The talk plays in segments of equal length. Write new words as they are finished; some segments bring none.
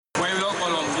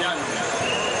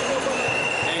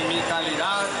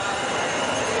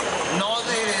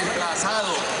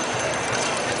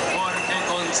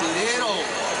Considero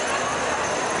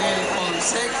que el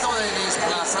concepto de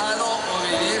desplazado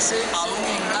obedece a un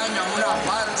engaño, a una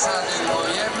farsa del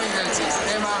gobierno y del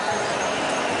sistema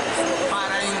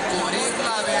para encubrir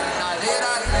la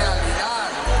verdadera realidad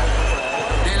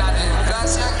de la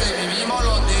desgracia que vivimos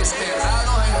los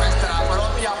desterrados en nuestra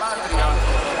propia patria.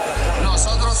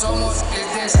 Nosotros somos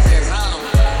el desterrado.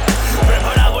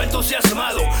 Preparado,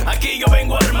 entusiasmado, aquí yo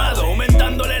vengo armado,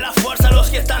 aumentándole la fuerza a los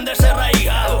que están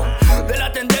desarraigados de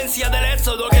la tendencia del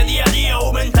éxodo que día a día ha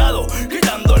aumentado,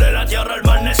 quitándole la tierra al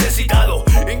más necesitado,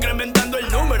 incrementando el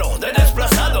número de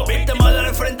desplazados, víctimas del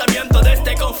enfrentamiento de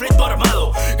este conflicto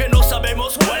armado, que no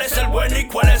sabemos cuál es el bueno y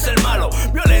cuál es el malo,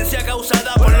 violencia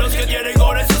causada por los que tienen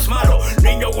oro en sus manos,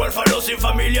 niños huérfanos sin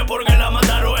familia porque la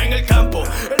mataron en el campo,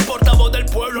 el portavoz del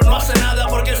pueblo no hace nada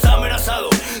porque está amenazado,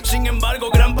 sin embargo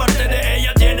gran parte de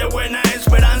ella tiene buena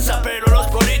esperanza, pero los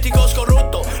políticos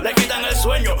corruptos le quitan el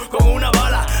sueño con una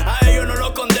bala, a ellos no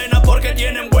lo condenan porque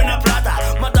tienen buena plata,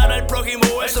 matar al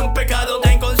prójimo es un pecado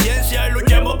de inconsciencia y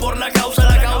luchemos por la causa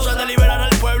de liberar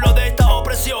al pueblo de esta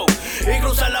opresión y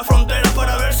cruzar la frontera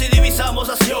para ver si divisamos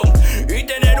acción y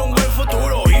tener un buen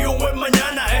futuro y un buen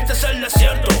mañana. Este es el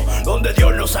desierto donde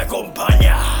Dios nos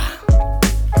acompaña.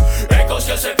 Ecos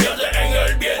que se pierden en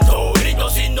el viento,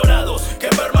 gritos ignorados que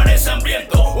permanecen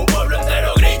hambrientos. Un pueblo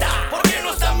entero grita, ¿por qué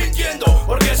no están mintiendo?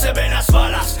 Porque se ven las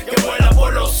balas que vuelan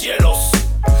por los cielos.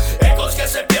 Ecos que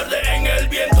se pierden en el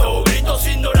viento, gritos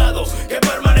ignorados que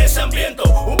permanecen hambrientos.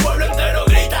 Un pueblo entero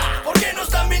grita, ¿por qué no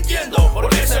están mintiendo?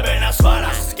 Porque se ven las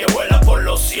balas que vuelan por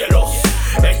los cielos.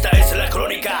 Esta es la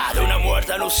crónica de una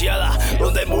muerte anunciada,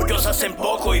 donde muchos hacen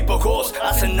poco y pocos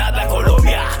hacen nada.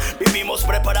 Colombia, vivimos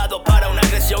preparados para una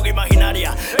agresión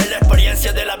imaginaria, en la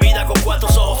experiencia de la vida con 4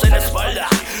 ojos en la espalda,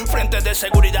 frentes de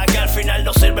seguridad que al final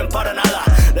no sirven para nada,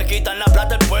 le quitan la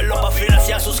plata al pueblo para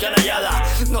financiar sus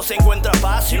ganalladas. No se encuentra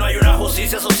paz si no hay una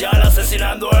justicia social,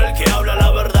 asesinando al que habla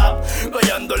la verdad,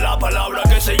 callando la palabra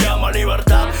que se llama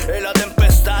libertad. En la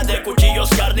tempestad de cuchillos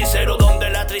carniceros, donde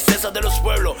la tristeza de los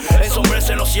pueblos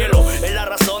ensombrece en los cielos, es la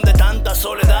razón de tanta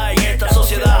soledad en esta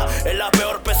sociedad, es la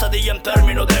peor pesadilla en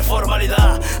términos de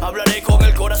formalidad. Hablaré con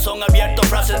el corazón abierto,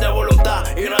 frases de voluntad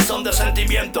y razón de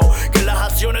sentimiento, que las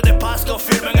acciones de paz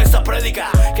confirmen esta prédica,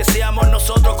 que seamos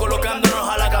nosotros colocándonos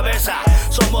a la cabeza.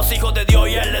 Somos hijos de Dios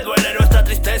y a Él le duele nuestra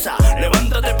tristeza.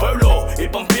 Levántate pueblo y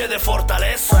pon pie de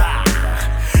fortaleza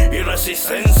y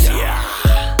resistencia.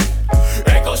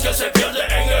 Ecos que se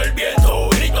pierden en el viento,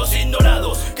 gritos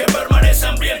ignorados que permanecen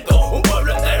hambrientos. Un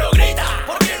pueblo entero grita,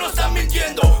 ¿por qué no están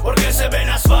mintiendo? Porque se ven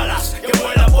las balas que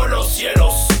vuelan por los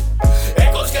cielos.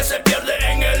 Ecos que se pierden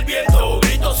en el viento,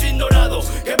 gritos ignorados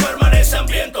que permanecen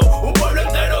hambrientos. Un pueblo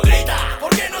entero grita, ¿por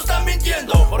qué no están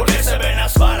mintiendo? Porque se ven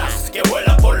las balas que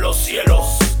vuelan por los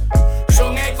cielos.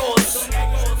 Son ecos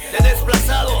de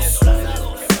desplazados,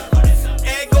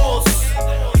 ecos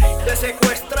de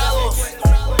secuestrados,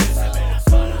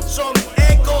 son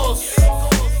ecos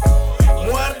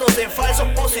muertos en falsos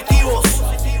positivos.